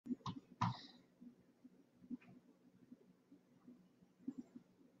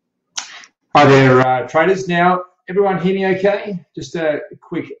Hi there, traders. Now, everyone hear me okay? Just a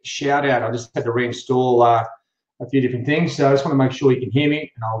quick shout out. I just had to reinstall a few different things, so I just want to make sure you can hear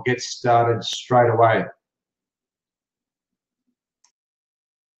me, and I'll get started straight away.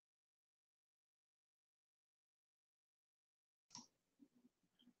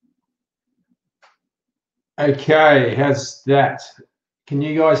 Okay, how's that? Can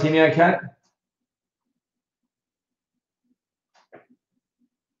you guys hear me okay?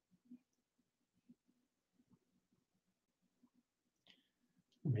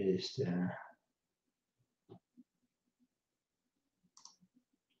 Let me just,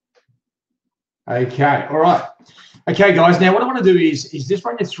 okay, all right. Okay, guys. Now, what I want to do is just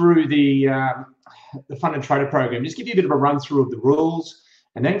run you through the funded trader program. Just give you a bit of a run through of the rules,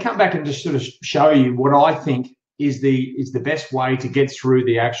 and then come back and just sort of show you what I think is the best way to get through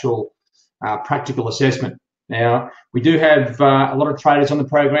the actual practical assessment. Now, we do have a lot of traders on the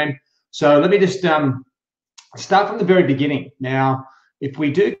program, so let me just start from the very beginning. Now, if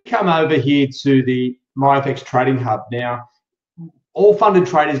we do come over here to the MyFX Trading Hub, now all funded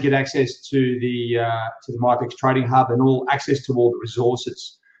traders get access to the MyFX Trading Hub and all access to all the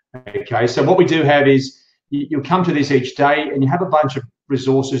resources. Okay, so what we do have is you'll come to this each day and you have a bunch of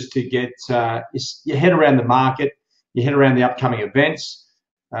resources to get your head around the market, your head around the upcoming events.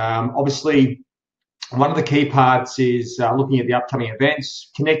 Obviously, one of the key parts is looking at the upcoming events,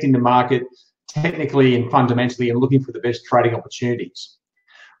 connecting the market technically and fundamentally, and looking for the best trading opportunities.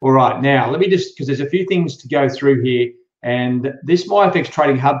 All right, now let me just, because there's a few things to go through here, and this MyFX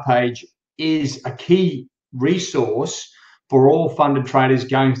Trading Hub page is a key resource for all funded traders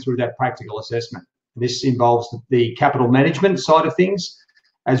going through that practical assessment. This involves the capital management side of things,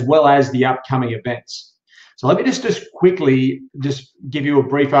 as well as the upcoming events. So let me just quickly just give you a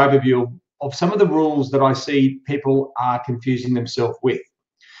brief overview of some of the rules that I see people are confusing themselves with.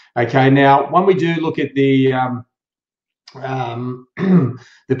 Okay, now when we do look at the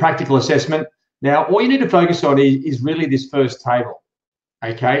the practical assessment, now all you need to focus on is really this first table.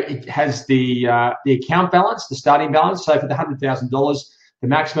 Okay, it has the account balance, the starting balance. So for the $100,000, the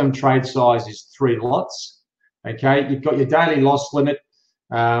maximum trade size is 3 lots. Okay, you've got your daily loss limit,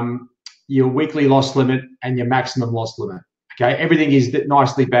 your weekly loss limit, and your maximum loss limit. Okay, everything is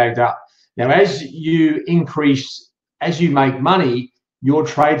nicely bagged up. Now, as you increase, as you make money, your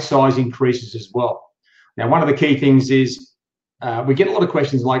trade size increases as well. Now, one of the key things is we get a lot of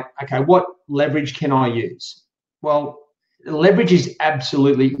questions like, okay, what leverage can I use? Well, leverage is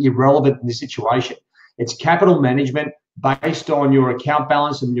absolutely irrelevant in this situation. It's capital management based on your account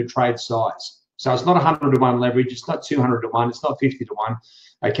balance and your trade size. So it's not 100 to 1 leverage. It's not 200 to 1. It's not 50 to 1.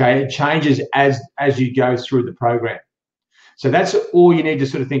 Okay, it changes as you go through the program. So that's all you need to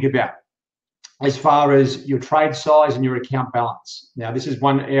sort of think about as far as your trade size and your account balance. Now, this is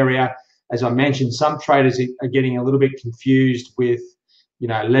one area, as I mentioned, some traders are getting a little bit confused with,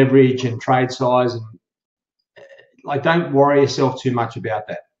 leverage and trade size, and like, don't worry yourself too much about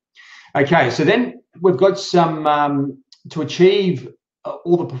that. Okay, so then we've got some to achieve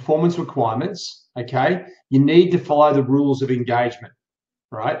all the performance requirements. Okay, you need to follow the rules of engagement,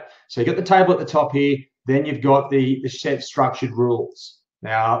 right? So you've got the table at the top here, then you've got the set structured rules.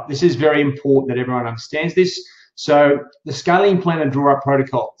 Now, this is very important that everyone understands this. So the scaling plan and draw up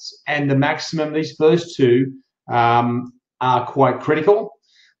protocols and the maximum, these first two are quite critical.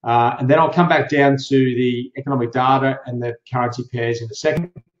 And then I'll come back down to the economic data and the currency pairs in a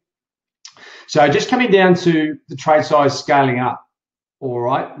second. So just coming down to the trade size scaling up. All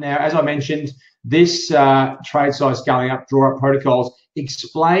right. Now, as I mentioned, this trade size scaling up, draw up protocols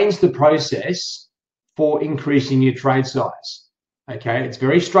explains the process for increasing your trade size. Okay, it's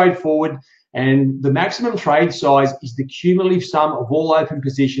very straightforward, and the maximum trade size is the cumulative sum of all open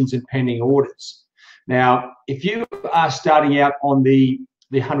positions and pending orders. Now, if you are starting out on the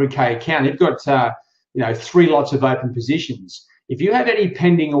 100K account, you've got 3 lots of open positions. If you have any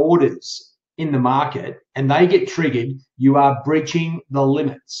pending orders in the market and they get triggered, you are breaching the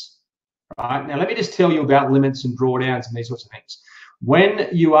limits. Right? Now, let me just tell you about limits and drawdowns and these sorts of things. When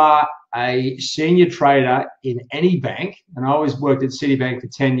you are a senior trader in any bank, and I always worked at Citibank for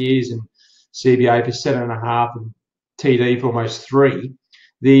 10 years and CBA for 7.5 and TD for almost 3,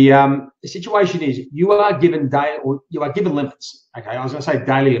 the situation is you are given limits. Okay, I was going to say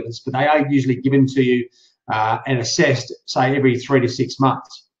daily limits, but they are usually given to you and assessed, say, every 3 to 6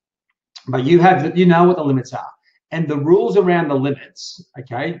 months. But you know what the limits are, and the rules around the limits,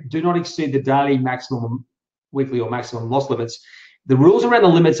 okay, do not exceed the daily maximum, weekly or maximum loss limits. The rules around the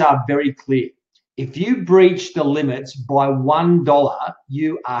limits are very clear. If you breach the limits by $1,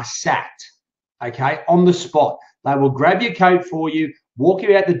 you are sacked, okay, on the spot. They will grab your coat for you, walk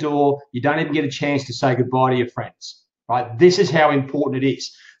you out the door. You don't even get a chance to say goodbye to your friends, right? This is how important it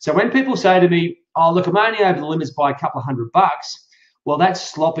is. So when people say to me, oh, look, I'm only over the limits by a couple of $100, well,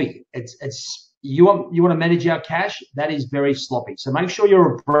 that's sloppy. You want to manage our cash? That is very sloppy. So make sure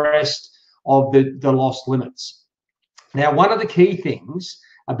you're abreast of the loss limits. Now, one of the key things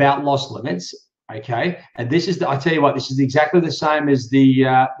about loss limits, okay, and this is I tell you what, this is exactly the same as the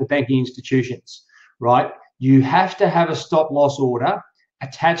banking institutions, right? You have to have a stop loss order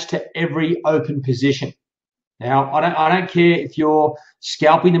attached to every open position. Now, I don't care if you're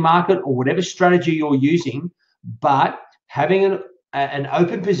scalping the market or whatever strategy you're using, but having an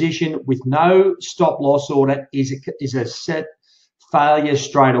open position with no stop loss order is a set failure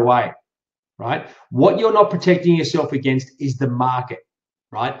straight away, right? What you're not protecting yourself against is the market,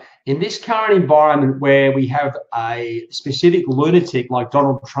 right? In this current environment where we have a specific lunatic like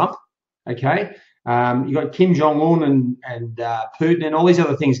Donald Trump, okay, you've got Kim Jong-un and Putin and all these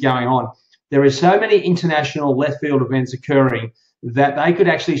other things going on. There are so many international left field events occurring that they could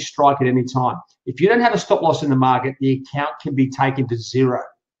actually strike at any time. If you don't have a stop loss in the market, the account can be taken to zero,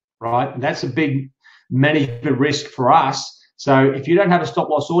 right? And that's a big management risk for us. So if you don't have a stop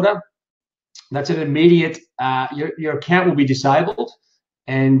loss order, that's an immediate, your account will be disabled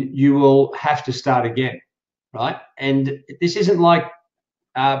and you will have to start again, right? And this isn't like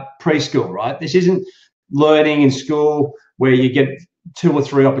preschool, right? This isn't learning in school where you get 2 or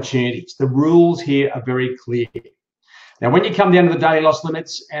 3 opportunities. The rules here are very clear. Now, when you come down to the daily loss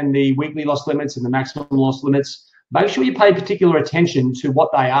limits and the weekly loss limits and the maximum loss limits, make sure you pay particular attention to what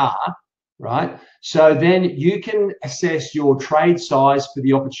they are, right? So then you can assess your trade size for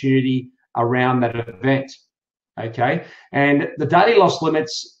the opportunity around that event, okay? And the daily loss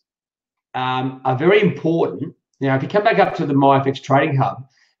limits are very important. Now, if you come back up to the MyFX Trading Hub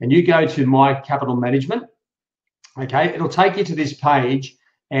and you go to My Capital Management, okay, it'll take you to this page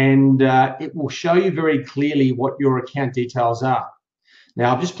and it will show you very clearly what your account details are.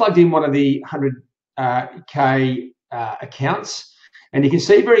 Now, I've just plugged in one of the 100K accounts, and you can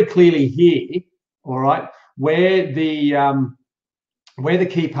see very clearly here, all right, where the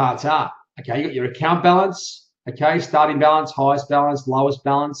key parts are. Okay, you got your account balance, okay, starting balance, highest balance, lowest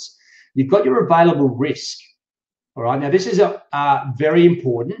balance. You've got your available risk. All right, now this is very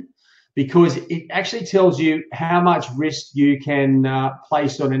important because it actually tells you how much risk you can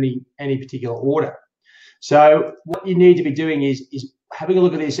place on any particular order. So what you need to be doing is having a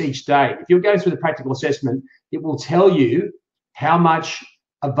look at this each day. If you're going through the practical assessment, it will tell you how much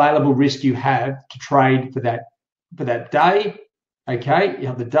available risk you have to trade for that day. Okay, you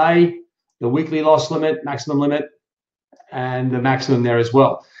have the day, the weekly loss limit, maximum limit, and the maximum there as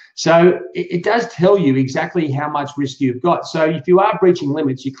well. So it does tell you exactly how much risk you've got. So if you are breaching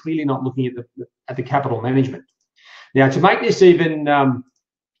limits, you're clearly not looking at the capital management. Now, to make this even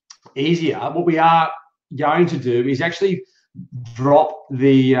easier, what we are going to do is actually drop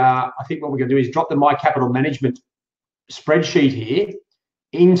the, I think what we're going to do is drop the My Capital Management spreadsheet here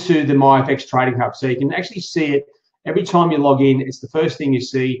into the MyFX Trading Hub. So you can actually see it every time you log in. It's the first thing you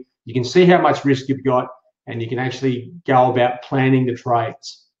see. You can see how much risk you've got, and you can actually go about planning the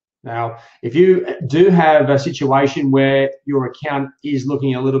trades. Now, if you do have a situation where your account is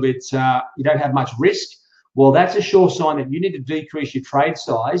looking a little bit, you don't have much risk, well, that's a sure sign that you need to decrease your trade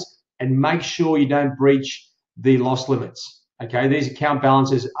size and make sure you don't breach the loss limits. Okay, these account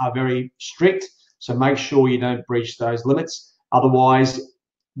balances are very strict, so make sure you don't breach those limits. Otherwise,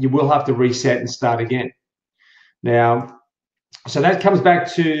 you will have to reset and start again. Now, so that comes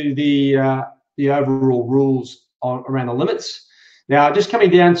back to the overall rules around the limits. Now, just coming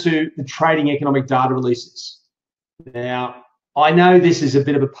down to the trading economic data releases. Now, I know this is a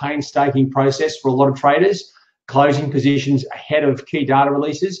bit of a painstaking process for a lot of traders, closing positions ahead of key data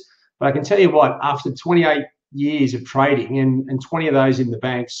releases. But I can tell you what, after 28 years of trading and 20 of those in the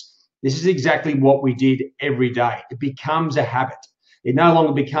banks, this is exactly what we did every day. It becomes a habit. It no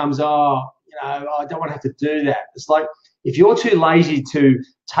longer becomes, I don't want to have to do that. It's like, if you're too lazy to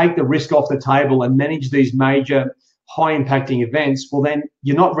take the risk off the table and manage these major high impacting events, well, then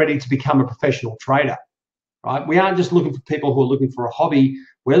you're not ready to become a professional trader, right? We aren't just looking for people who are looking for a hobby.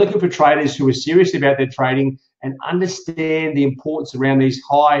 We're looking for traders who are serious about their trading and understand the importance around these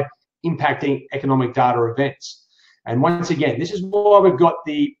high impacting economic data events. And once again, this is why we've got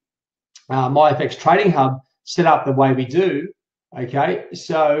the MyFX Trading Hub set up the way we do, okay?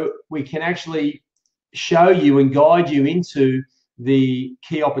 So we can actually show you and guide you into the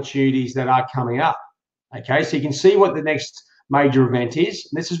key opportunities that are coming up. Okay, so you can see what the next major event is.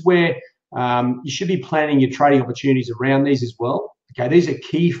 And this is where you should be planning your trading opportunities around these as well. Okay, these are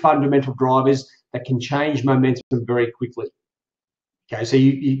key fundamental drivers that can change momentum very quickly. Okay, so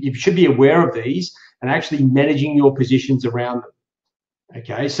you should be aware of these and actually managing your positions around them.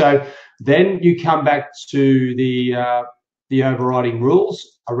 Okay, so then you come back to the overriding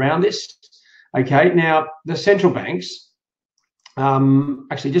rules around this. Okay, now the central banks,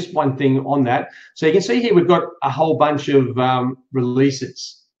 actually just one thing on that. So you can see here we've got a whole bunch of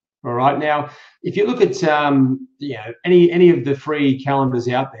releases. All right, now if you look at any of the free calendars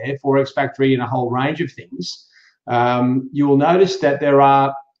out there, Forex Factory and a whole range of things, you will notice that there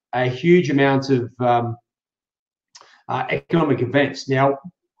are a huge amount of economic events. Now,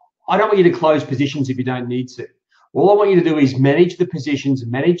 I don't want you to close positions if you don't need to. All I want you to do is manage the positions,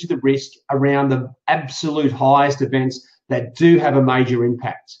 manage the risk around the absolute highest events that do have a major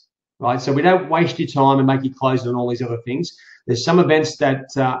impact, right? So we don't waste your time and make you close on all these other things. There's some events that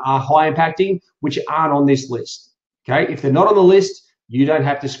are high impacting, which aren't on this list, okay? If they're not on the list, you don't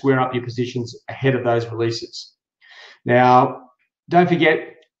have to square up your positions ahead of those releases. Now, don't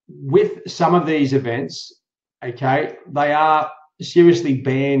forget, with some of these events, okay, they are seriously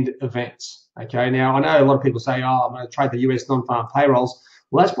banned events. Okay, now I know a lot of people say, oh, I'm going to trade the US non-farm payrolls.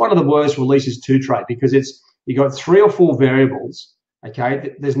 Well, that's one of the worst releases to trade because you got 3 or 4 variables.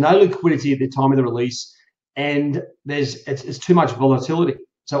 Okay, there's no liquidity at the time of the release, and it's too much volatility.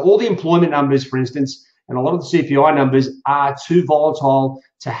 So all the employment numbers, for instance, and a lot of the CPI numbers are too volatile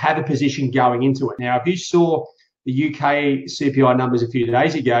to have a position going into it. Now, if you saw the UK CPI numbers a few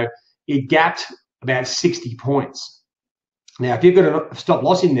days ago, it gapped about 60 points. Now, if you've got a stop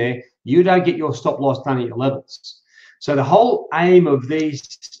loss in there, you don't get your stop loss done at your levels. So the whole aim of these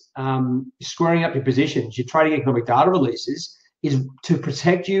squaring up your positions, your trading economic data releases, is to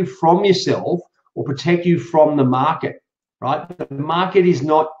protect you from yourself or protect you from the market, right? The market is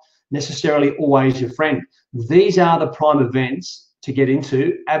not necessarily always your friend. These are the prime events to get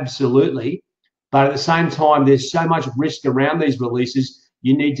into, absolutely. But at the same time, there's so much risk around these releases,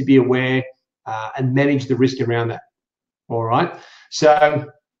 you need to be aware and manage the risk around that. All right. So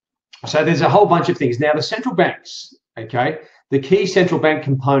there's a whole bunch of things. Now, the central banks, okay, the key central bank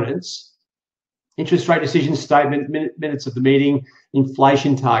components, interest rate decision statement, minutes of the meeting,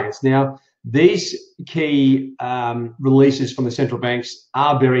 inflation targets. Now, these key releases from the central banks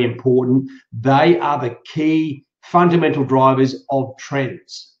are very important. They are the key fundamental drivers of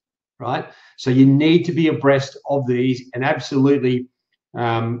trends, right? So you need to be abreast of these, and absolutely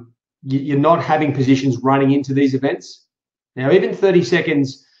you're not having positions running into these events. Now, even 30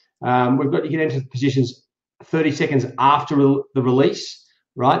 seconds, you can enter positions 30 seconds after the release,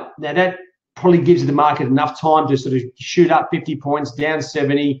 right? Now, that probably gives the market enough time to sort of shoot up 50 points, down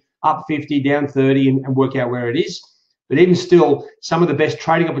 70, up 50, down 30, and work out where it is. But even still, some of the best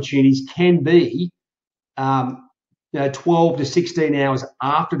trading opportunities can be 12 to 16 hours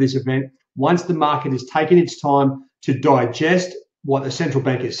after this event, once the market has taken its time to digest what the central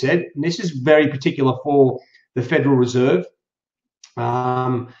bank has said. And this is very particular for the Federal Reserve.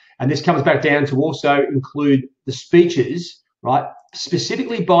 And this comes back down to also include the speeches, right,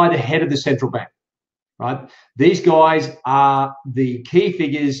 specifically by the head of the central bank, right? These guys are the key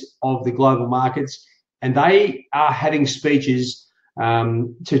figures of the global markets, and they are having speeches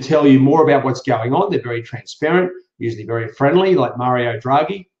to tell you more about what's going on. They're very transparent, usually very friendly, like Mario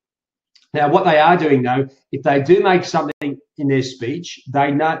Draghi. Now, what they are doing, though, if they do make something in their speech,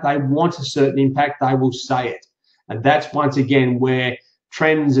 they want a certain impact, they will say it. And that's, once again, where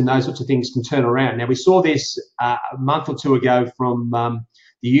trends and those sorts of things can turn around. Now, we saw this a month or two ago from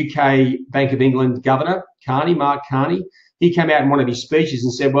the UK Bank of England governor, Mark Carney. He came out in one of his speeches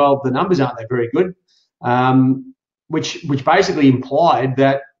and said, well, the numbers aren't that very good, which basically implied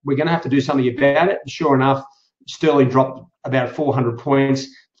that we're going to have to do something about it. Sure enough, sterling dropped about 400 points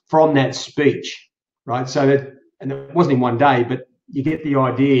from that speech, right? So that, and it wasn't in one day, but you get the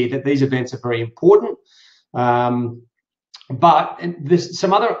idea that these events are very important. But there's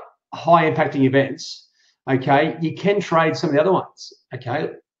some other high impacting events, okay? You can trade some of the other ones,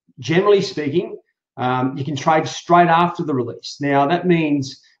 okay? Generally speaking, you can trade straight after the release. Now, that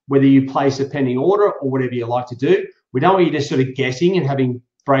means whether you place a pending order or whatever you like to do, we don't want you just sort of guessing and having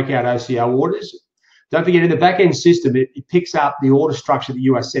breakout OCO orders. Don't forget, in the back-end system, it picks up the order structure that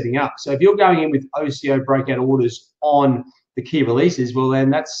you are setting up. So if you're going in with OCO breakout orders on the key releases, well, then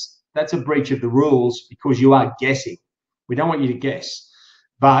that's a breach of the rules because you are guessing. We don't want you to guess.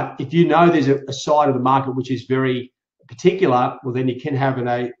 But if you know there's a side of the market which is very particular, well, then you can have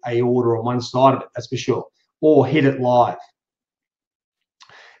an A order on one side of it, that's for sure, or hit it live.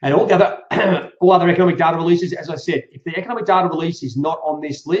 And all other economic data releases, as I said, if the economic data release is not on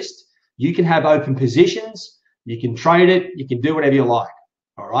this list, you can have open positions, you can trade it, you can do whatever you like.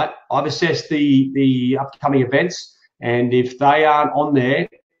 All right. I've assessed the upcoming events, And if they aren't on there,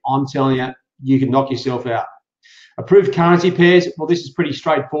 I'm telling you, you can knock yourself out. Approved currency pairs, well, this is pretty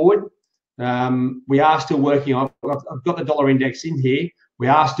straightforward. We are still working on, I've got the dollar index in here. We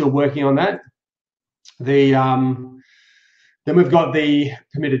are still working on that. Then we've got the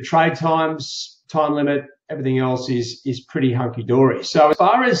permitted trade times, time limit, everything else is pretty hunky-dory. So as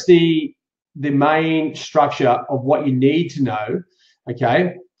far as the main structure of what you need to know,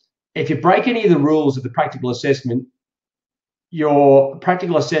 okay, if you break any of the rules of the practical assessment, your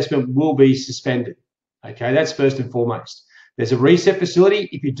practical assessment will be suspended. Okay, that's first and foremost. There's a reset facility.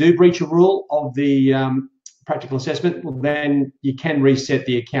 If you do breach a rule of the practical assessment, well, then you can reset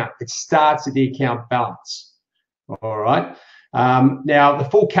the account. It starts at the account balance. All right. Now, the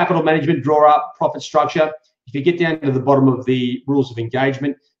full capital management draw up profit structure. If you get down to the bottom of the rules of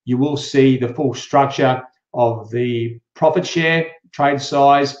engagement, you will see the full structure of the profit share, trade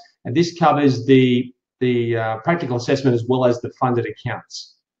size, and this covers the practical assessment as well as the funded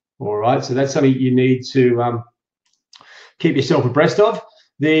accounts. All right, so that's something you need to keep yourself abreast of.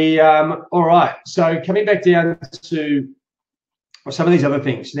 All right, so coming back down to some of these other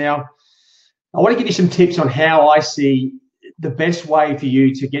things. Now, I want to give you some tips on how I see the best way for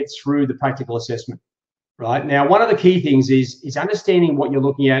you to get through the practical assessment. Right now, one of the key things is understanding what you're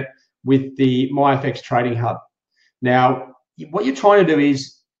looking at with the MyFX Trading Hub. Now, what you're trying to do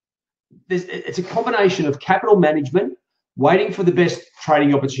is it's a combination of capital management, waiting for the best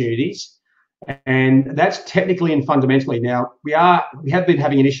trading opportunities, and that's technically and fundamentally. Now, we have been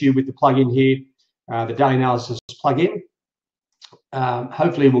having an issue with the plugin here, the daily analysis plugin.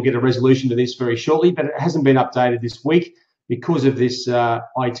 Hopefully, we'll get a resolution to this very shortly, but it hasn't been updated this week because of this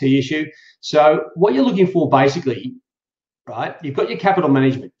IT issue. So what you're looking for basically, right, you've got your capital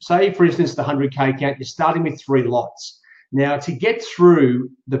management. Say, for instance, the 100K account, you're starting with 3 lots. Now, to get through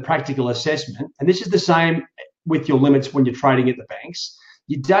the practical assessment, and this is the same with your limits when you're trading at the banks,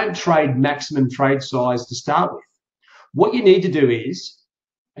 you don't trade maximum trade size to start with. What you need to do is,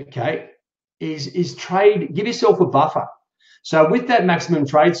 okay, is trade, give yourself a buffer. So with that maximum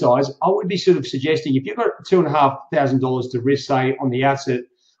trade size, I would be sort of suggesting if you've got $2,500 to risk, say, on the outset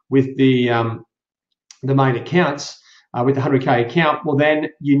with the main accounts, with the 100K account, well, then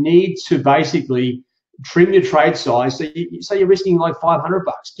you need to basically trim your trade size. So you're risking like $500.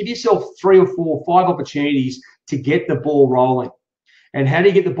 Give yourself 3 or 4, 5 opportunities to get the ball rolling. And how do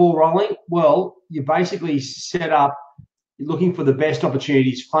you get the ball rolling? Well, you basically set up looking for the best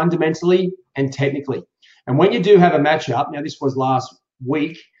opportunities fundamentally and technically. And when you do have a matchup, now this was last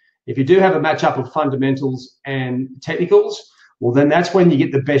week, if you do have a matchup of fundamentals and technicals, well, then that's when you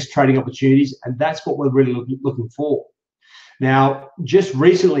get the best trading opportunities, and that's what we're really looking for. Now, just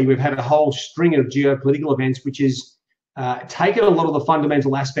recently, we've had a whole string of geopolitical events, which has taken a lot of the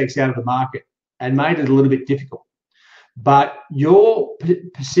fundamental aspects out of the market and made it a little bit difficult. But your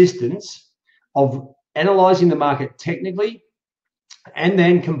persistence of analyzing the market technically and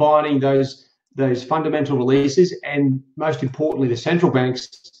then combining those fundamental releases and, most importantly, the central banks,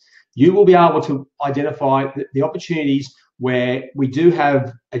 you will be able to identify the opportunities where we do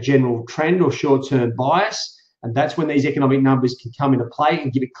have a general trend or short-term bias, and that's when these economic numbers can come into play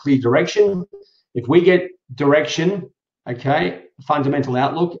and give it clear direction. If we get direction, okay, fundamental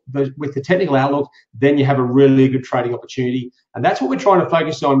outlook, but with the technical outlook, then you have a really good trading opportunity. And that's what we're trying to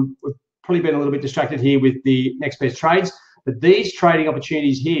focus on. We've probably been a little bit distracted here with the next best trades, but these trading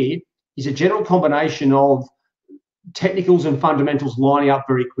opportunities here is a general combination of technicals and fundamentals lining up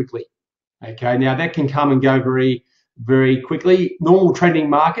very quickly. Okay, now that can come and go very, very quickly. Normal trending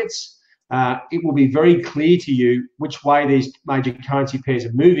markets, it will be very clear to you which way these major currency pairs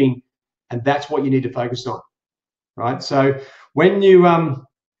are moving, and that's what you need to focus on, right? So when you are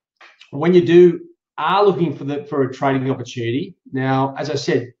looking for a trading opportunity, now, as I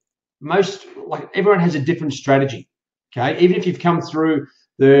said, everyone has a different strategy. Okay, even if you've come through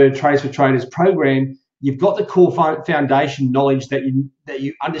the Trades for Traders program, you've got the core foundation knowledge that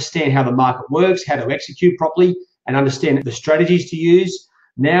you understand how the market works, how to execute properly, and understand the strategies to use.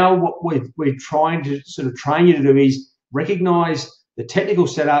 Now, what we're trying to sort of train you to do is recognize the technical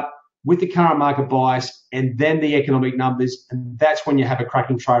setup with the current market bias and then the economic numbers, and that's when you have a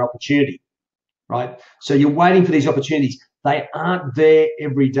cracking trade opportunity, right? So you're waiting for these opportunities. They aren't there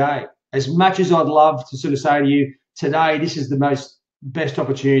every day. As much as I'd love to sort of say to you, today, this is the best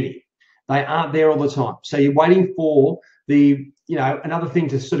opportunity, they aren't there all the time. So you're waiting for another thing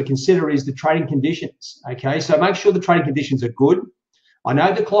to sort of consider is the trading conditions. Okay, so make sure the trading conditions are good. I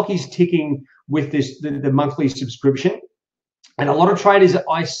know the clock is ticking with the monthly subscription, and a lot of traders that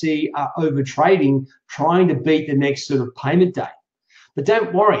I see are over trading, trying to beat the next sort of payment day. But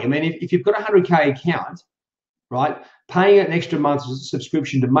don't worry. I mean, if you've got a 100K account, right? Paying an extra month's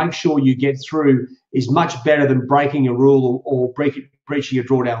subscription to make sure you get through is much better than breaking a rule or breaching a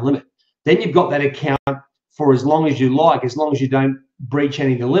drawdown limit. Then you've got that account for as long as you like, as long as you don't breach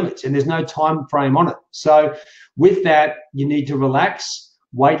any of the limits, and there's no time frame on it. So with that, you need to relax,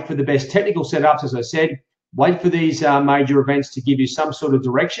 wait for the best technical setups, as I said, wait for these major events to give you some sort of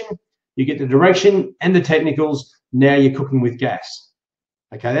direction. You get the direction and the technicals, now you're cooking with gas.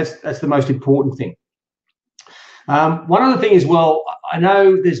 Okay, that's the most important thing. One other thing as well, I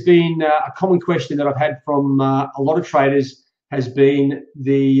know there's been a common question that I've had from a lot of traders has been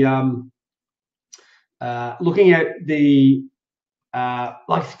the looking at the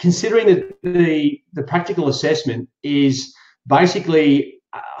like considering that the practical assessment is basically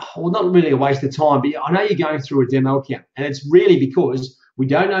well, not really a waste of time, but I know you're going through a demo account, and it's really because we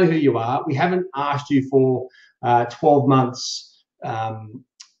don't know who you are. We haven't asked you for 12 months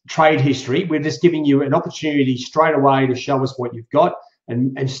trade history. We're just giving you an opportunity straight away to show us what you've got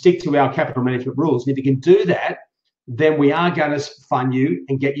and stick to our capital management rules. And if you can do that, then we are going to fund you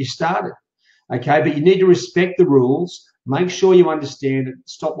and get you started. Okay, but you need to respect the rules. Make sure you understand that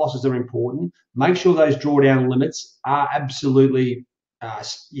stop losses are important. Make sure those drawdown limits are absolutely,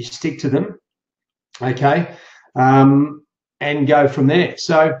 you stick to them. Okay, and go from there.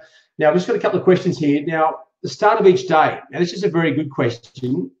 So now I've just got a couple of questions here. Now, the start of each day. Now, this is a very good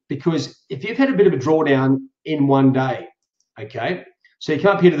question because if you've had a bit of a drawdown in one day, okay, so you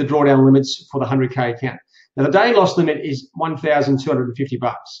come up here to the drawdown limits for the 100K account. Now, the daily loss limit is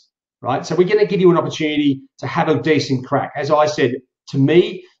 $1,250, right? So we're going to give you an opportunity to have a decent crack. As I said, to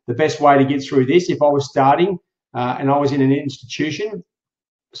me, the best way to get through this, if I was starting and I was in an institution,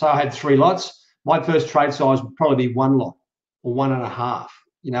 so I had 3 lots, my first trade size would probably be 1 lot or 1.5.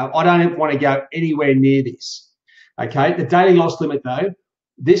 You know, I don't want to go anywhere near this. Okay, the daily loss limit though,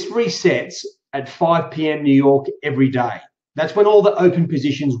 this resets at 5 p.m. New York every day. That's when all the open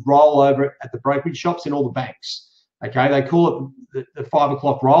positions roll over at the brokerage shops and all the banks. Okay, they call it the 5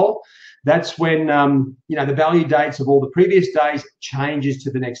 o'clock roll. That's when you know, the value dates of all the previous days changes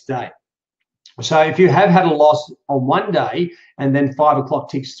to the next day. So if you have had a loss on one day and then 5 o'clock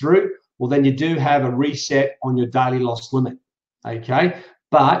ticks through, well, then you do have a reset on your daily loss limit. Okay,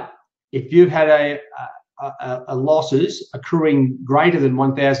 but if you've had a losses accruing greater than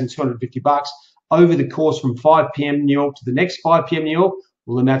 $1,250 over the course from 5 p.m. New York to the next 5 p.m. New York,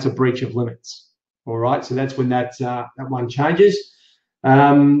 well, then that's a breach of limits. All right, so that's when that one changes.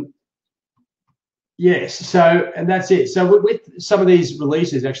 Yes, so and that's it. So with some of these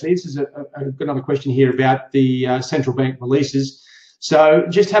releases, actually, this is another question here about the central bank releases. So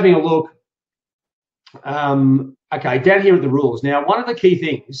just having a look. Okay, down here at the rules. Now, one of the key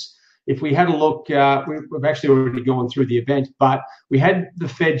things, if we had a look, we've actually already gone through the event, but we had the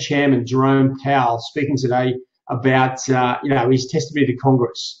Fed chairman, Jerome Powell, speaking today about, you know, his testimony to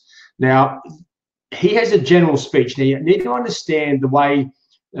Congress. Now, he has a general speech. Now, you need to understand the way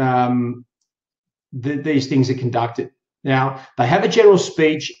these things are conducted. Now, they have a general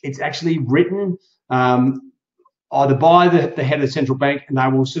speech. It's actually written either by the head of the central bank, and they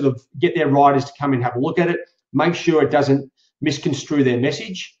will sort of get their writers to come and have a look at it, make sure it doesn't misconstrue their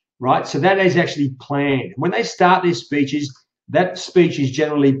message, right? So that is actually planned. When they start their speeches, that speech is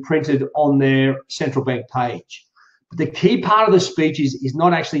generally printed on their central bank page. But the key part of the speeches is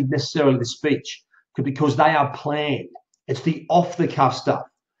not actually necessarily the speech, because they are planned. It's the off-the-cuff stuff.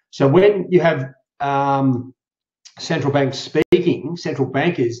 So when you have central banks speaking, central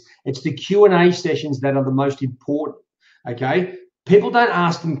bankers, it's the Q&A sessions that are the most important, okay? People don't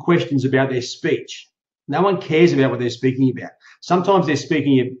ask them questions about their speech. No one cares about what they're speaking about. Sometimes they're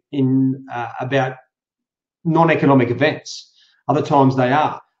speaking in about non-economic events. Other times they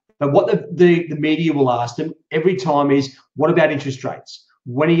are. But what the media will ask them every time is, what about interest rates?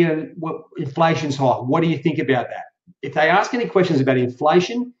 When are you, inflation's high. What do you think about that? If they ask any questions about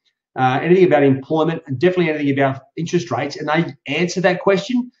inflation, anything about employment, and definitely anything about interest rates, and they answer that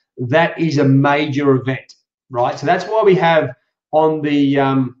question, that is a major event, right? So that's why we have on the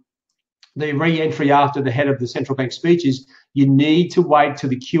re-entry after the head of the central bank speeches, you need to wait till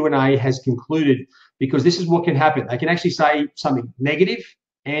the Q&A has concluded, because this is what can happen. They can actually say something negative,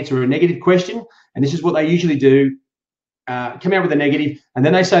 answer a negative question, and this is what they usually do, come out with a negative, and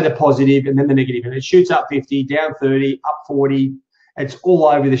then they say the positive, and then the negative, and it shoots up 50, down 30, up 40. It's all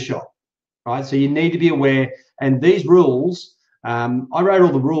over the shop, right? So you need to be aware. And these rules, I wrote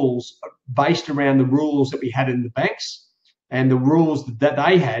all the rules based around the rules that we had in the banks, and the rules that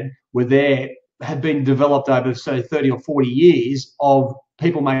they had had been developed over, say, 30 or 40 years of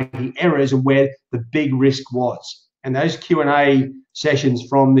people making errors and where the big risk was. And those Q&A sessions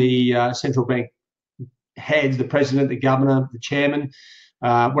from the central bank heads, the president, the governor, the chairman,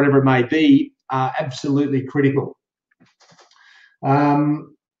 whatever it may be, are absolutely critical.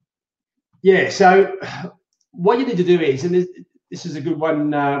 Yeah, so what you need to do is, and this is a good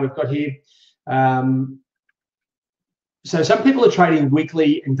one we've got here. So some people are trading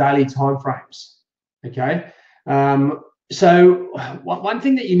weekly and daily timeframes. Okay. So one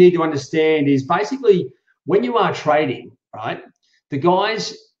thing that you need to understand is basically when you are trading, right, the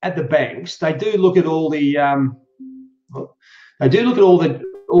guys at the banks, they do look at all the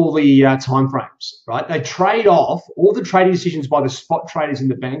time frames, right? They trade off all the trading decisions by the spot traders in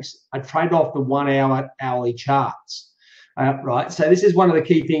the banks. Are traded off the 1 hour hourly charts, right? So this is one of the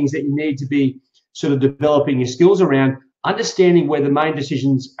key things that you need to be sort of developing your skills around, understanding where the main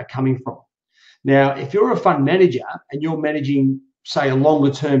decisions are coming from. Now, if you're a fund manager and you're managing, say, a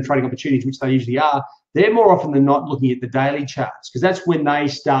longer term trading opportunities, which they usually are, they're more often than not looking at the daily charts, because that's when they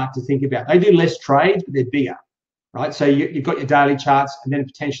start to think about, they do less trades, but they're bigger, right? So you've got your daily charts and then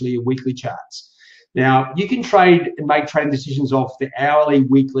potentially your weekly charts. Now, you can trade and make trading decisions off the hourly,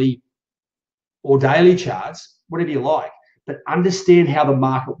 weekly, or daily charts, whatever you like, but understand how the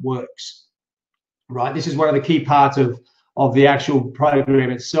market works, right? This is one of the key parts of the actual program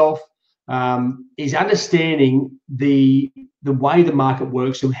itself. Is understanding the way the market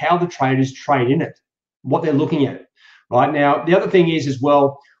works and how the traders trade in it, what they're looking at. Right now, the other thing is as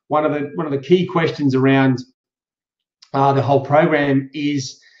well, one of the key questions around the whole program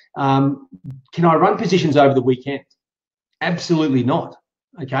is, can I run positions over the weekend? Absolutely not.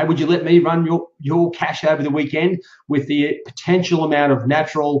 Okay, would you let me run your cash over the weekend with the potential amount of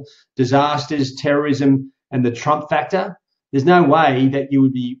natural disasters, terrorism, and the Trump factor? There's no way that you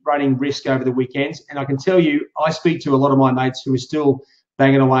would be running risk over the weekends. And I can tell you, I speak to a lot of my mates who are still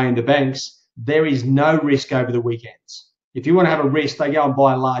banging away in the banks. There is no risk over the weekends. If you want to have a risk, they go and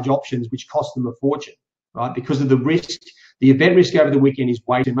buy large options, which cost them a fortune, right? Because of the risk, the event risk over the weekend is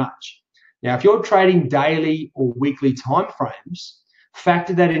way too much. Now, if you're trading daily or weekly timeframes,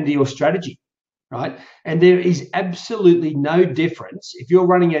 factor that into your strategy, right? And there is absolutely no difference. If you're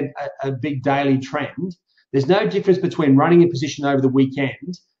running a big daily trend, there's no difference between running a position over the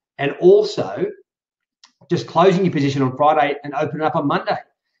weekend and also just closing your position on Friday and opening up on Monday.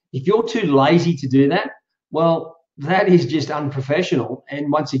 If you're too lazy to do that, well, that is just unprofessional. And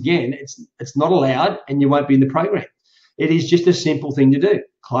once again, it's not allowed and you won't be in the program. It is just a simple thing to do.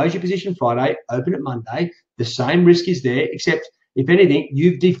 Close your position Friday, open it Monday. The same risk is there, except if anything,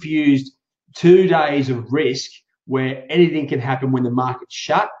 you've diffused 2 days of risk where anything can happen when the market's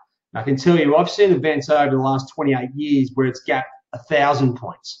shut. I can tell you, I've seen events over the last 28 years where it's gapped 1,000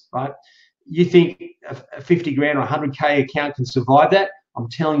 points, right? You think a 50 grand or 100K account can survive that? I'm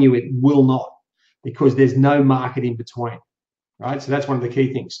telling you, it will not, because there's no market in between, right? So that's one of the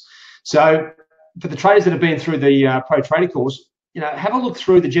key things. So for the traders that have been through the Pro Trader course, have a look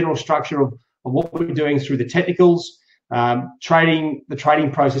through the general structure of what we're doing through the technicals, the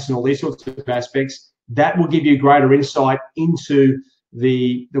trading process and all these sorts of aspects. That will give you greater insight into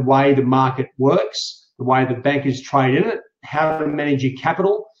the way the market works, the way the bankers trade in it, how to manage your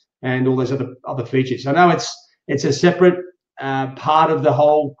capital, and all those other features. I know it's a separate part of the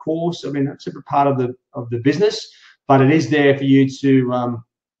whole course. I mean, a separate part of the business, but it is there for you to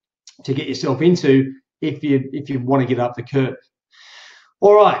get yourself into if you want to get up the curve.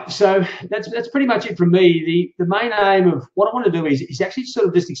 All right, so that's pretty much it from me. The main aim of what I want to do is actually sort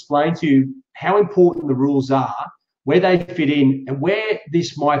of just explain to you how important the rules are, where they fit in, and where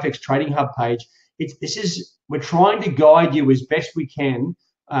this MyFX Trading Hub page, we're trying to guide you as best we can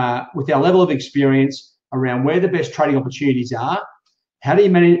with our level of experience around where the best trading opportunities are. How do you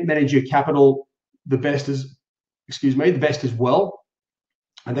manage your capital the best as well?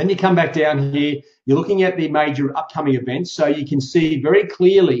 And then you come back down here, you're looking at the major upcoming events, so you can see very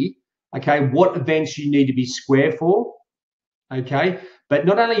clearly, okay, what events you need to be square for, okay? But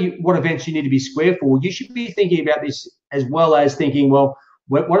not only what events you need to be square for, you should be thinking about this as well as thinking, well,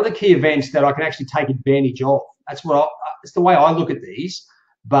 what are the key events that I can actually take advantage of? That's the way I look at these.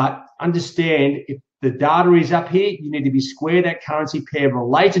 But understand, if the data is up here, you need to be square that currency pair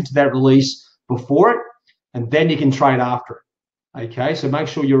related to that release before it, and then you can trade after it. Okay, so make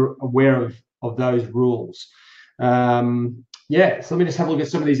sure you're aware of those rules. Yeah, so let me just have a look at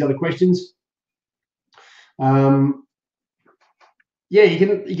some of these other questions. Yeah,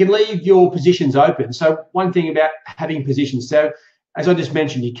 you can leave your positions open. So one thing about having positions, so as I just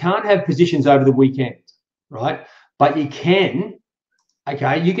mentioned, you can't have positions over the weekend, right? But you can,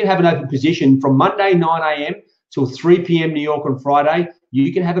 okay, you can have an open position from Monday 9 a.m. till 3 p.m. New York on Friday.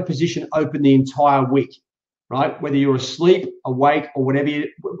 You can have a position open the entire week, right? Whether you're asleep, awake, or whatever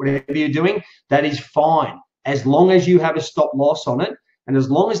you're doing, that is fine, as long as you have a stop loss on it. And as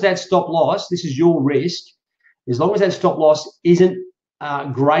long as that stop loss, this is your risk, as long as that stop loss isn't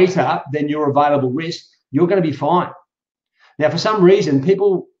greater than your available risk, you're going to be fine. Now, for some reason,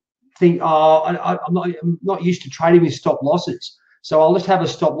 people think, oh, I'm not used to trading with stop losses, so I'll just have a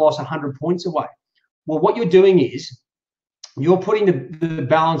stop loss 100 points away. Well, what you're doing is you're putting the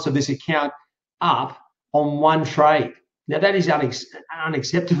balance of this account up on one trade. Now, that is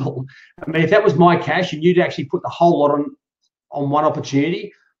unacceptable. I mean, if that was my cash and you'd actually put the whole lot on one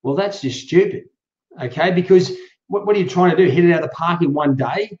opportunity, well, that's just stupid, okay? Because what are you trying to do? Hit it out of the park in one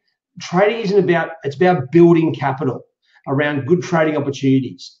day? Trading isn't about, it's about building capital around good trading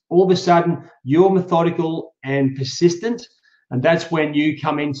opportunities. All of a sudden, you're methodical and persistent, and that's when you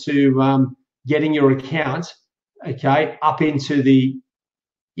come into getting your account, okay, up into the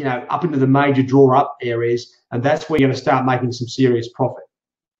major draw up areas, and that's where you're going to start making some serious profit,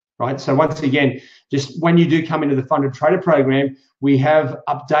 right? So once again, just when you do come into the Funded Trader program, we have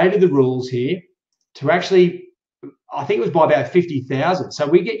updated the rules here to actually, I think it was by about 50,000. So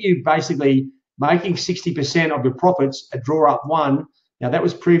we get you basically making 60% of your profits at draw up one. Now that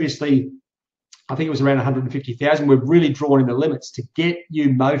was previously, I think it was around 150,000. We've really drawn in the limits to get you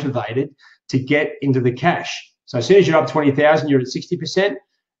motivated to get into the cash. So as soon as you're up 20,000, you're at 60%.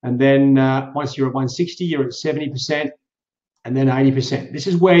 And then once you're at 160, you're at 70%, and then 80%. This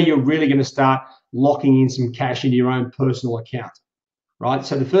is where you're really going to start locking in some cash into your own personal account, right?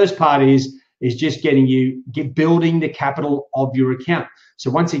 So the first part is just building the capital of your account.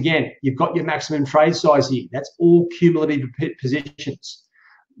 So once again, you've got your maximum trade size here. That's all cumulative positions.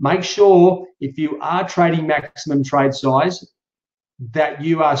 Make sure if you are trading maximum trade size that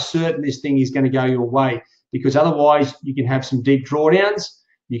you are certain this thing is going to go your way, because otherwise you can have some deep drawdowns.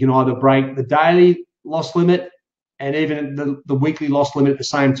 You can either break the daily loss limit and even the weekly loss limit at the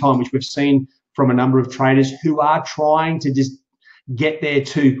same time, which we've seen from a number of traders who are trying to just get there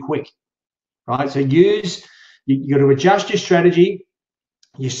too quick, right? So you got to adjust your strategy.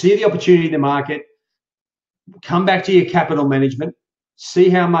 You see the opportunity in the market, come back to your capital management, see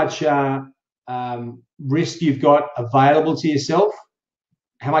how much risk you've got available to yourself,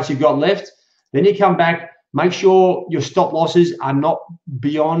 how much you've got left. Then you come back, make sure your stop losses are not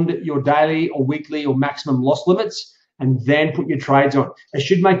beyond your daily or weekly or maximum loss limits, and then put your trades on. It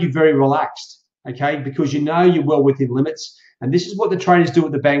should make you very relaxed, okay? Because you know you're well within limits. And this is what the traders do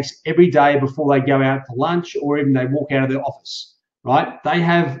at the banks every day before they go out for lunch or even they walk out of their office, right? They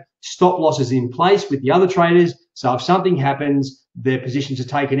have stop losses in place with the other traders. So if something happens, their positions are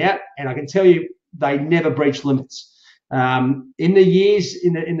taken out. And I can tell you, they never breach limits. In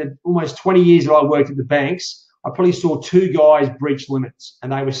the almost 20 years that I worked at the banks, I probably saw 2 guys breach limits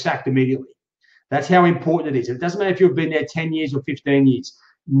and they were sacked immediately. That's how important it is. It doesn't matter if you've been there 10 years or 15 years.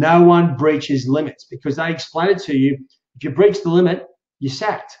 No one breaches limits because they explain it to you. If you breach the limit, you're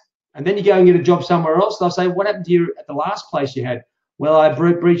sacked. And then you go and get a job somewhere else. They'll say, what happened to you at the last place you had? Well, I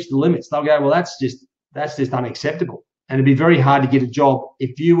breached the limits. They'll go, well, that's just unacceptable. And it'd be very hard to get a job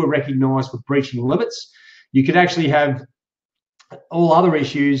if you were recognized for breaching limits. You could actually have all other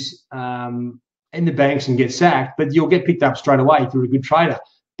issues in the banks and get sacked, but you'll get picked up straight away if you're a good trader.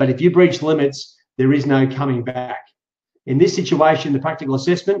 But if you breach limits, there is no coming back. In this situation, the practical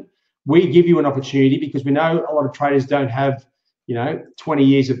assessment, we give you an opportunity because we know a lot of traders don't have, 20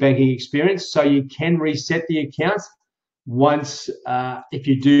 years of banking experience. So you can reset the account once if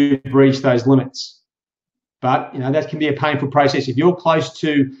you do breach those limits. But, that can be a painful process. If you're close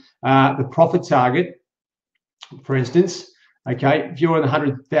to the profit target, for instance, okay, if you're in the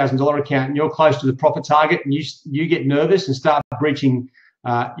 $100,000 account and you're close to the profit target and you get nervous and start breaching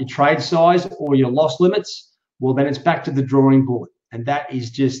your trade size or your loss limits, well, then it's back to the drawing board. And that is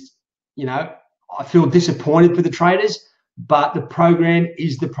just, I feel disappointed for the traders, but the program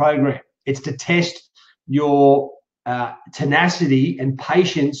is the program. It's to test your tenacity and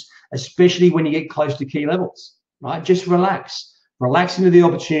patience, especially when you get close to key levels, right? Just relax into the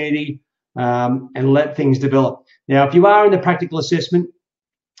opportunity and let things develop. Now, if you are in the practical assessment,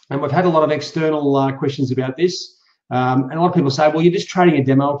 and we've had a lot of external questions about this, and a lot of people say, well, you're just trading a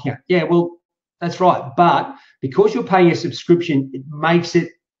demo account. Yeah, well, that's right. But because you're paying a subscription, it makes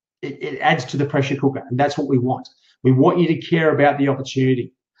it adds to the pressure cooker. And that's what we want. We want you to care about the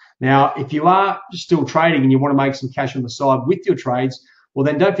opportunity. Now, if you are still trading and you want to make some cash on the side with your trades, well,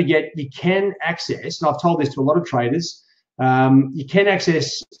 then don't forget you can access, and I've told this to a lot of traders, you can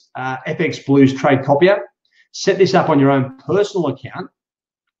access FX Blue's Trade Copier. Set this up on your own personal account,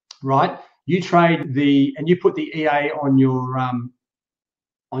 right? You trade and you put the EA on your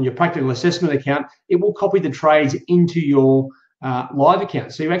on your practical assessment account, it will copy the trades into your live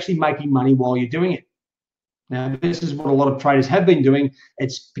account. So you're actually making money while you're doing it. Now, this is what a lot of traders have been doing.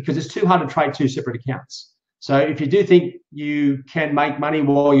 It's because it's too hard to trade two separate accounts. So if you do think you can make money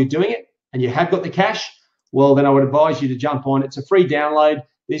while you're doing it and you have got the cash, well, then I would advise you to jump on. It's a free download.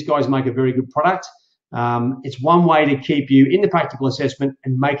 These guys make a very good product. It's one way to keep you in the practical assessment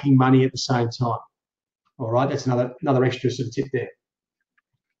and making money at the same time. All right, that's another extra sort of tip there.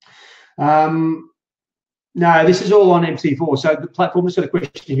 No, this is all on MT4. So the platform, this sort of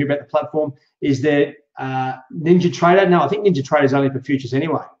question here about the platform, is there NinjaTrader? No, I think NinjaTrader is only for futures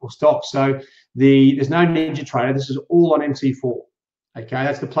anyway, or stocks. So there's no NinjaTrader. This is all on MT4. Okay,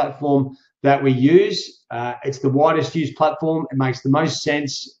 that's the platform that we use. It's the widest used platform. It makes the most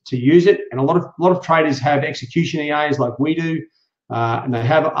sense to use it. And a lot of traders have execution EAs like we do, and they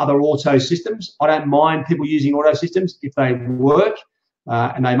have other auto systems. I don't mind people using auto systems if they work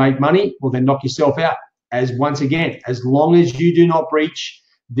and they make money. Well, then knock yourself out. As once again, as long as you do not breach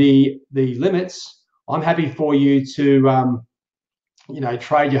the limits, I'm happy for you to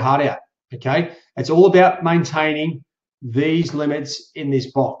trade your heart out. Okay, it's all about maintaining these limits in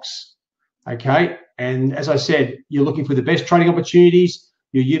this box. Okay, and as I said, you're looking for the best trading opportunities.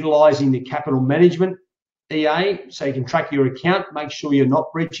 You're utilizing the capital management EA so you can track your account, make sure you're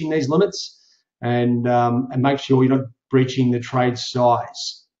not breaching these limits, and make sure you're not breaching the trade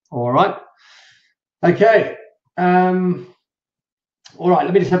size. All right. Okay. All right,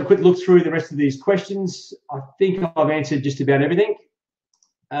 let me just have a quick look through the rest of these questions. I think I've answered just about everything.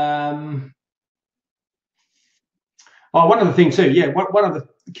 One other thing too, yeah, one of the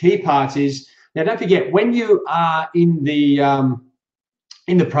key parts is, now don't forget, when you are in the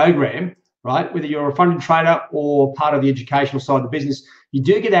program, right, whether you're a funded trader or part of the educational side of the business, you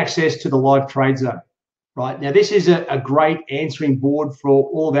do get access to the live trade zone, right? Now, this is a great answering board for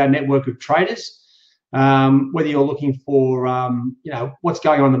all of our network of traders. Whether you're looking for, what's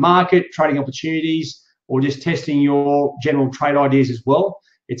going on in the market, trading opportunities, or just testing your general trade ideas as well.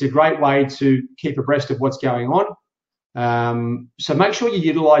 It's a great way to keep abreast of what's going on. So make sure you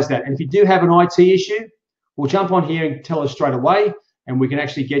utilize that. And if you do have an IT issue, we'll jump on here and tell us straight away, and we can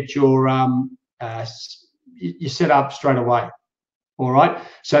actually get your set up straight away. All right.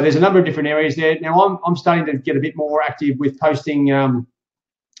 So there's a number of different areas there. Now I'm starting to get a bit more active with posting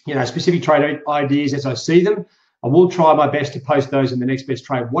specific trade ideas as I see them. I will try my best to post those in the Next Best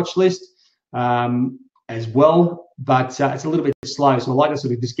Trade watch list as well, but it's a little bit slow. So I like to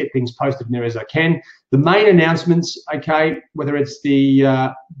sort of just get things posted in there as I can. The main announcements, okay, whether it's the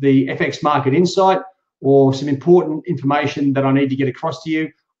FX Market Insight or some important information that I need to get across to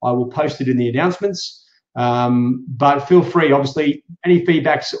you, I will post it in the announcements. But feel free, obviously, any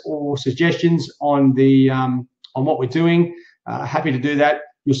feedbacks or suggestions on what we're doing, happy to do that.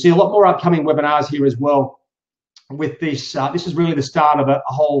 You'll see a lot more upcoming webinars here as well with this. This is really the start of a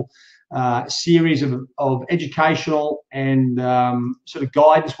whole series of educational and sort of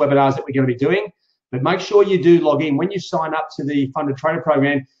guidance webinars that we're going to be doing. But make sure you do log in. When you sign up to the Funded Trader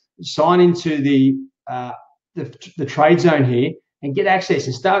program, sign into the trade zone here and get access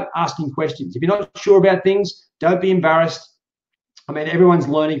and start asking questions. If you're not sure about things, don't be embarrassed. I mean, everyone's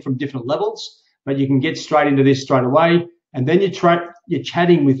learning from different levels, but you can get straight into this straight away. And then you're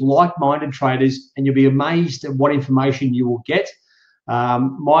chatting with like-minded traders, and you'll be amazed at what information you will get.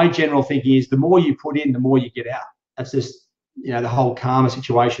 My general thinking is the more you put in, the more you get out. That's just, the whole karma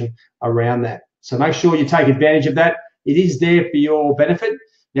situation around that. So make sure you take advantage of that. It is there for your benefit.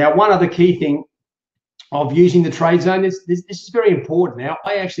 Now, one other key thing of using the trade zone, this is very important. Now,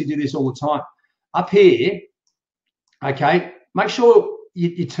 I actually do this all the time. Up here, okay, make sure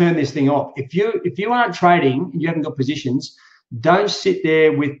you turn this thing off. If you aren't trading and you haven't got positions, don't sit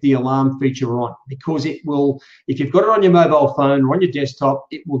there with the alarm feature on, because it will, if you've got it on your mobile phone or on your desktop,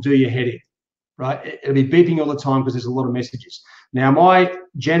 it will do your head in, right? It'll be beeping all the time because there's a lot of messages. Now, my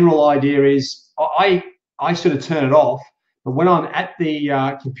general idea is I sort of turn it off, but when I'm at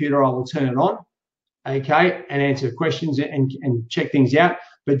the computer, I will turn it on, okay, and answer questions and check things out.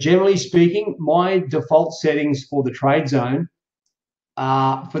 But generally speaking, my default settings for the trade zone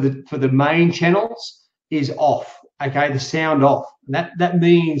for the main channels is off. Okay, the sound off. And that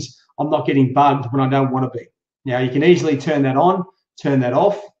means I'm not getting bugged when I don't want to be. Now, you can easily turn that on, turn that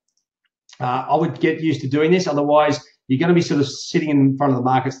off. I would get used to doing this. Otherwise, you're going to be sort of sitting in front of the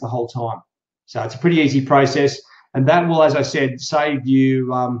markets the whole time. So it's a pretty easy process. And that will, as I said, save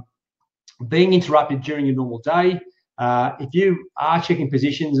you being interrupted during your normal day. If you are checking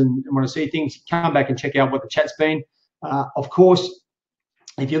positions and want to see things, come back and check out what the chat's been. Of course,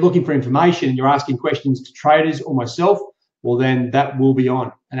 if you're looking for information and you're asking questions to traders or myself, well, then that will be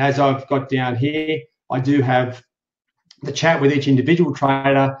on. And as I've got down here, I do have the chat with each individual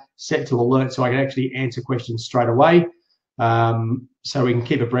trader set to alert, so I can actually answer questions straight away. So we can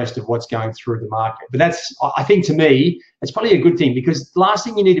keep abreast of what's going through the market. But that's, I think, to me, it's probably a good thing, because the last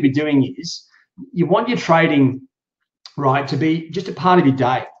thing you need to be doing is you want your trading, right, to be just a part of your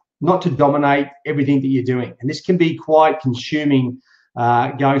day, not to dominate everything that you're doing. And this can be quite consuming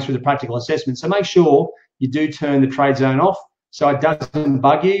going through the practical assessment. So make sure you do turn the trade zone off so it doesn't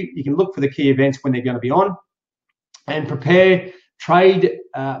bug you. You can look for the key events when they're going to be on, and prepare to trade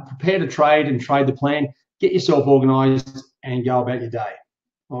and trade the plan. Get yourself organized and go about your day.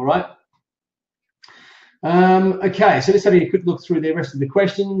 All right. Okay, so let's have a quick look through the rest of the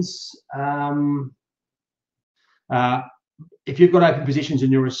questions. If you've got open positions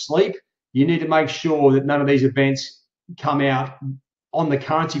and you're asleep, you need to make sure that none of these events come out on the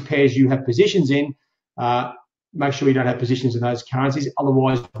currency pairs you have positions in. Make sure you don't have positions in those currencies.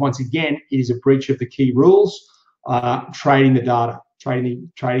 Otherwise, once again, it is a breach of the key rules, trading the data,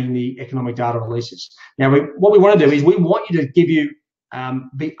 trading the economic data releases. Now, what we want to do is we want you to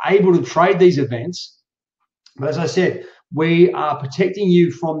be able to trade these events. But as I said, we are protecting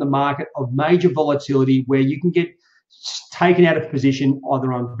you from the market of major volatility, where you can get taken out of position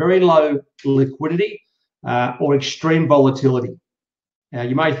either on very low liquidity or extreme volatility. Now,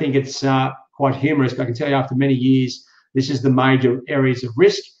 you may think it's quite humorous, but I can tell you, after many years, this is the major areas of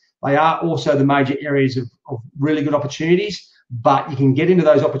risk. They are also the major areas of really good opportunities, but you can get into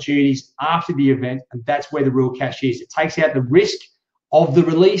those opportunities after the event, and that's where the real cash is. It takes out the risk of the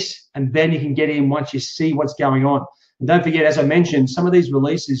release, and then you can get in once you see what's going on. And don't forget, as I mentioned, some of these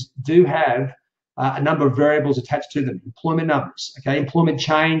releases do have a number of variables attached to them. Employment numbers, okay, employment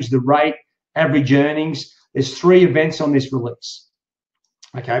change, the rate, average earnings. There's 3 events on this release.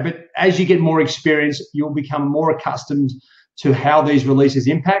 Okay, but as you get more experience, you'll become more accustomed to how these releases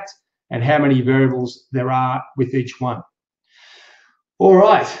impact and how many variables there are with each one. All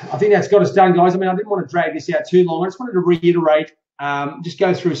right, I think that's got us done, guys. I mean, I didn't want to drag this out too long. I just wanted to reiterate, just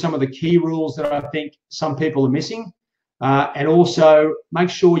go through some of the key rules that I think some people are missing, and also make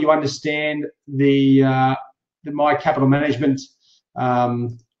sure you understand the My Capital Management,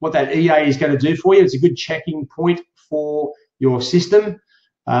 what that EA is going to do for you. It's a good checking point for your system.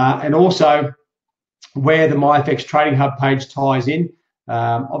 And also where the MyFX Trading Hub page ties in.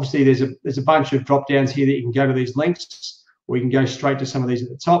 Obviously, there's a bunch of drop downs here that you can go to these links, or you can go straight to some of these at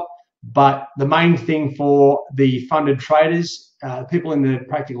the top. But the main thing for the funded traders, people in the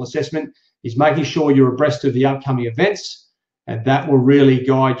practical assessment, is making sure you're abreast of the upcoming events, and that will really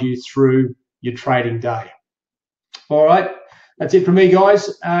guide you through your trading day. All right, that's it from me, guys.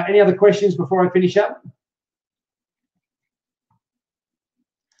 Any other questions before I finish up?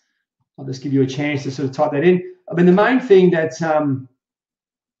 I'll just give you a chance to sort of type that in. I mean, the main thing that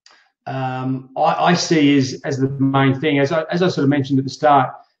I see as the main thing, as I sort of mentioned at the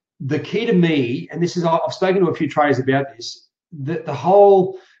start, the key to me, and this is, I've spoken to a few traders about this, the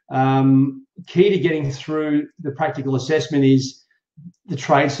whole key to getting through the practical assessment is the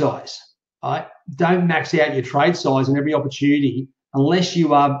trade size. Right? Don't max out your trade size in every opportunity unless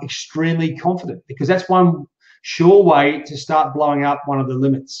you are extremely confident, because that's one sure way to start blowing up one of the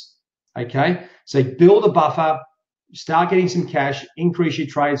limits. Okay, so build a buffer, start getting some cash, increase your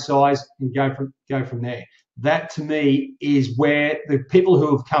trade size, and go from there. That, to me, is where the people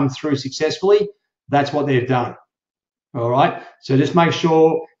who have come through successfully, that's what they've done. All right, so just make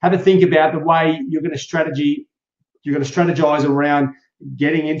sure, have a think about the way you're going to strategize around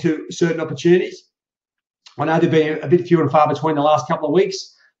getting into certain opportunities. I know they've been a bit few and far between the last couple of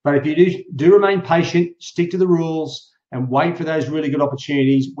weeks, but if you do remain patient, stick to the rules, and wait for those really good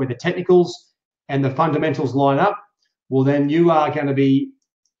opportunities where the technicals and the fundamentals line up, well, then you are going to be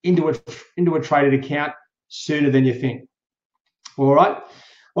into a traded account sooner than you think. All right,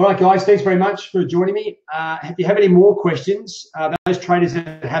 guys. Thanks very much for joining me. If you have any more questions, those traders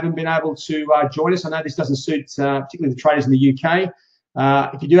that haven't been able to join us, I know this doesn't suit particularly the traders in the UK.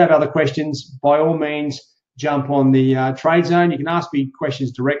 If you do have other questions, by all means, jump on the trade zone. You can ask me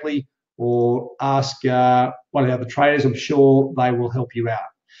questions directly, or ask one of the other traders. I'm sure they will help you out.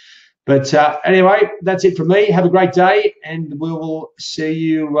 But anyway, that's it from me. Have a great day, and we will see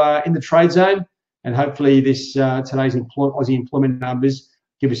you in the trade zone. And hopefully today's Aussie employment numbers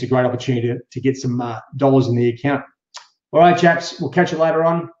give us a great opportunity to get some dollars in the account. All right, chaps, we'll catch you later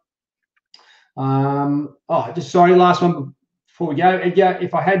on. Sorry, last one before we go. Edgar,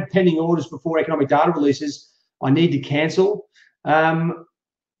 if I had pending orders before economic data releases, I need to cancel.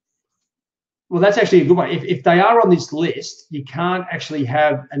 Well, that's actually a good one. If they are on this list, you can't actually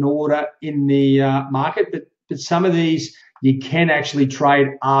have an order in the market, but some of these you can actually trade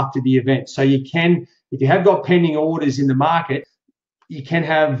after the event. So you can, if you have got pending orders in the market, you can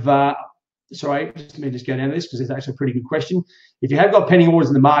have, sorry, let me just go down to this because it's actually a pretty good question. If you have got pending orders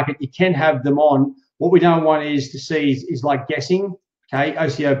in the market, you can have them on. What we don't want is to see is like guessing, okay,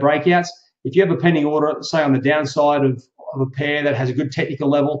 OCO breakouts. If you have a pending order, say on the downside of a pair that has a good technical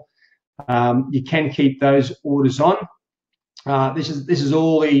level, you can keep those orders on. This is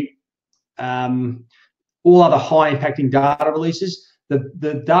all the all other high impacting data releases.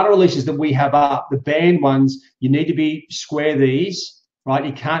 The data releases that we have up, the banned ones, you need to be square these, right?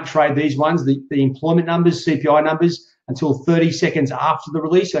 You can't trade these ones, the employment numbers, CPI numbers, until 30 seconds after the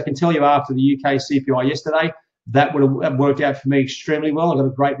release. I can tell you after the UK CPI yesterday, that would have worked out for me extremely well. I got a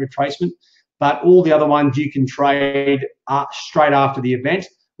great retracement. But all the other ones you can trade straight after the event,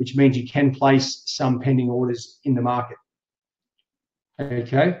 which means you can place some pending orders in the market.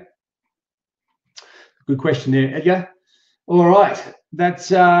 Okay. Good question there, Edgar. All right,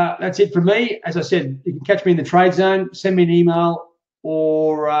 that's it from me. As I said, you can catch me in the trade zone, send me an email,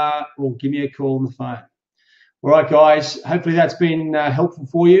 or give me a call on the phone. All right, guys. Hopefully that's been helpful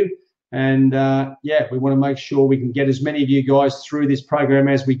for you. And yeah, we want to make sure we can get as many of you guys through this program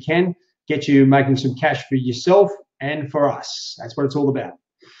as we can, get you making some cash for yourself and for us. That's what it's all about.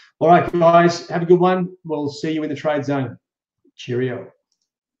 All right, guys. Have a good one. We'll see you in the trade zone. Cheerio.